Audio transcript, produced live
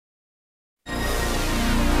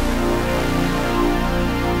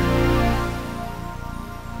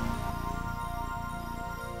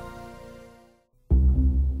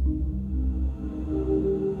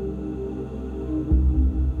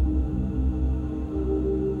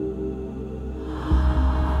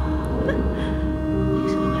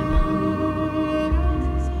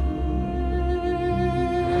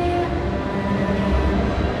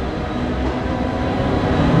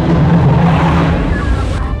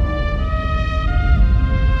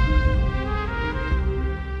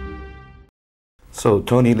So,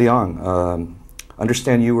 Tony Leung,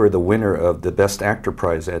 understand you were the winner of the Best Actor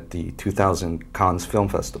prize at the 2000 Cannes Film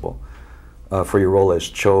Festival for your role as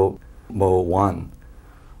Cho Mo-wan.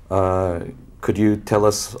 Could you tell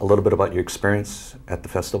us a little bit about your experience at the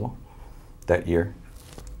festival that year?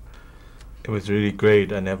 It was really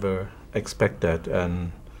great. I never expected,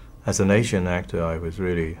 and as an Asian actor, I was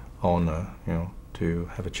really honored, to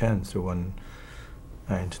have a chance to win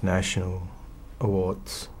international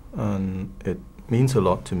awards, and it means a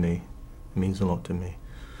lot to me. It means a lot to me.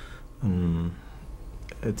 I'm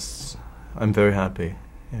very happy.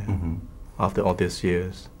 Yeah. Mm-hmm. After all these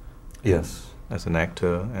years. Yes. As an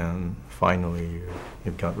actor, and finally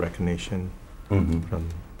you've got recognition mm-hmm.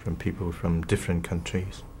 from people from different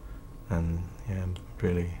countries, and yeah, I'm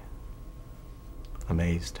really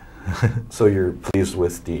amazed. So you're pleased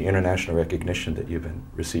with the international recognition that you've been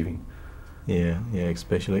receiving? Yeah,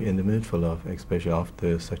 especially in The Mood for Love, especially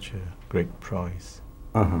after such a great prize.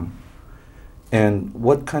 Uh-huh. And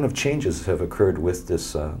what kind of changes have occurred with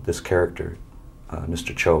this character,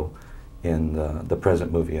 Mr. Cho, in the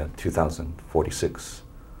present movie at 2046?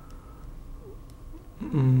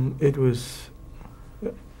 It was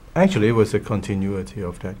a continuity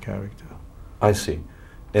of that character. I see.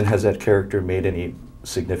 And has that character made any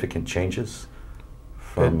significant changes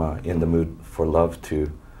from In the Mood for Love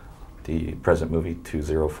to the present movie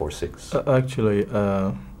 2046? Actually,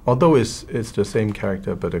 although it's the same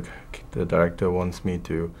character, but the director wants me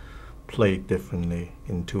to play it differently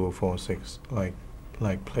in 2046, like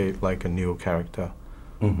play it like a new character.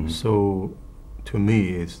 Mm-hmm. So to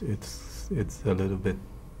me, it's a little bit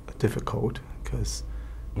difficult because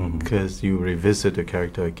mm-hmm. you revisit the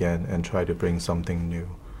character again and try to bring something new,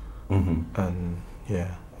 mm-hmm. and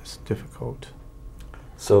yeah, it's difficult.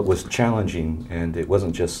 So it was challenging, and it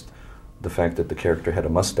wasn't just the fact that the character had a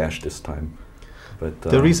mustache this time, but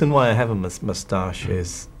the reason why I have a mustache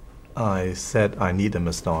is I said I need a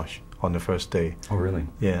mustache on the first day. Oh, really?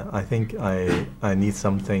 Yeah, I think I need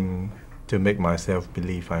something to make myself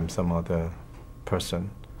believe I'm some other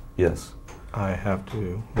person. Yes. I have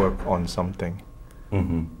to work on something.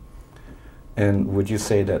 Mm-hmm. And would you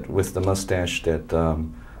say that with the mustache that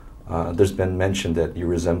there's been mention that you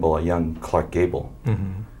resemble a young Clark Gable?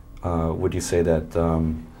 Mm-hmm. Would you say that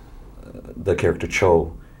the character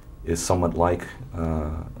Cho is somewhat like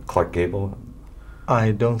Clark Gable?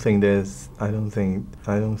 I don't think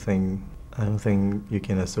you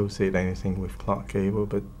can associate anything with Clark Gable,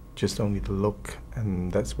 but just only the look,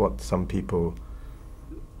 and that's what some people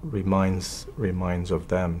reminds of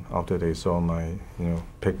them after they saw my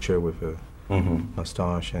picture with a mm-hmm.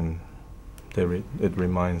 mustache, and it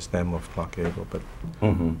reminds them of Clark Gable, but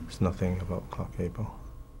mm-hmm. it's nothing about Clark Gable.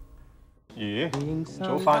 咦，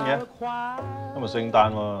早返嘅，今日聖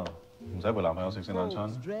誕喎，唔使陪男朋友食聖誕餐。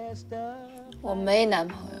我没男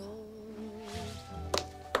朋友。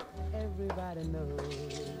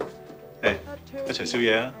誒，一齊宵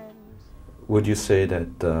夜啊！ Would you say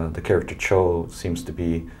that the character Cho seems to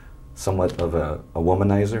be somewhat of a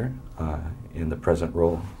womanizer in the present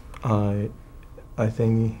role? I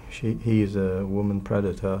think he is a woman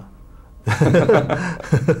predator.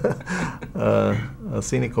 A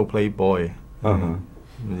cynical playboy. Uh-huh.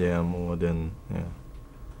 Yeah, more than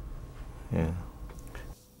yeah.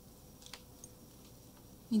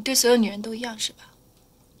 你对所有女人都一样是吧？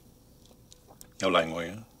有例外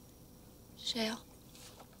嘅。谁呀？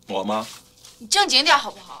我阿媽。你正经点好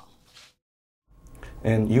不好？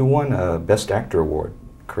 And you won a Best Actor award,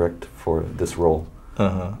 correct, for this role?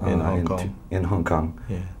 In Hong Kong. In Hong Kong.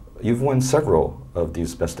 Yeah. You've won several of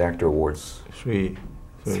these Best Actor awards.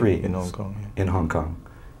 Three in Hong Kong. Yeah. In Hong Kong.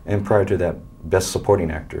 And prior to that, Best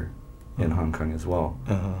Supporting Actor in Hong Kong as well.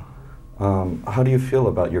 How do you feel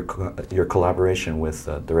about your collaboration with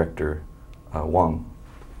director Wang?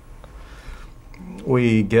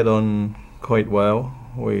 We get on quite well.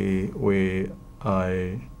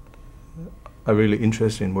 I'm really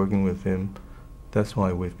interested in working with him. That's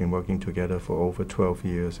why we've been working together for over 12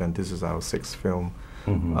 years, and this is our 6th film.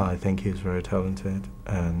 Mm-hmm. I think he's very talented,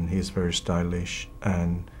 and he's very stylish,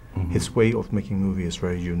 and his way of making movies is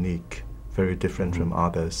very unique, very different from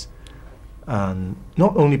others. And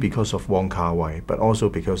not only because of Wong Kar-wai, but also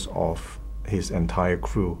because of his entire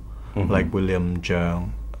crew, like William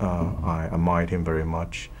Zhang. I admired him very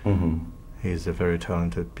much. He's a very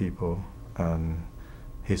talented people, and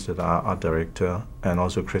he's the art director, and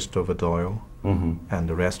also Christopher Doyle and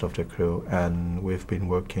the rest of the crew. And we've been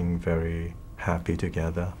working very happy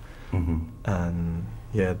together. And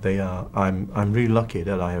yeah, they are. I'm really lucky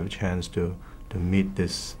that I have a chance to meet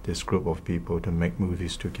this group of people to make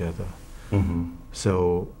movies together.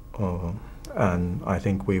 So and I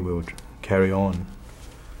think we will carry on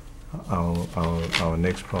our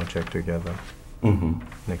next project together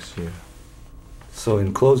next year. So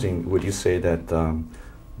in closing, would you say that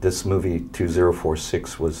this movie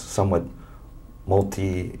 2046 was somewhat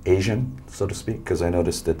multi-Asian, so to speak? Because I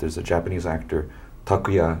noticed that there's a Japanese actor,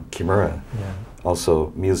 Takuya Kimura,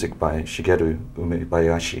 also music by Shigeru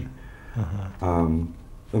Umebayashi.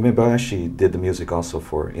 Umebayashi did the music also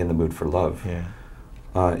for In the Mood for Love.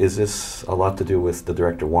 Is this a lot to do with the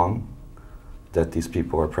director Wang, that these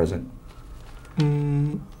people are present?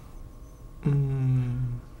 In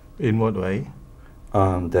what way?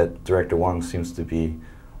 That director Wang seems to be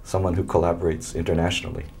someone who collaborates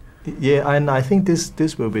internationally. Yeah, and I think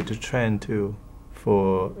this will be the trend too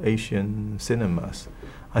for Asian cinemas.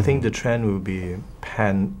 I think the trend will be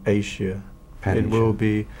pan-Asia. It will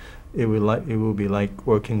be like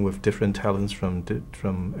working with different talents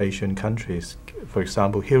from Asian countries. For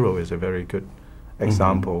example, Hero is a very good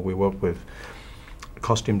example. We work with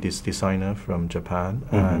costume designer from Japan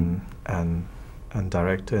and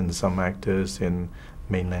director and some actors in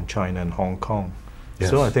mainland China and Hong Kong.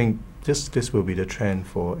 So I think this will be the trend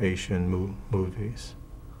for Asian movies.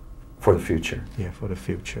 For the future. Yeah, for the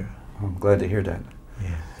future. I'm glad to hear that.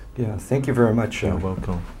 Yeah. Yeah, thank you very much. You're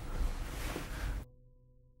welcome.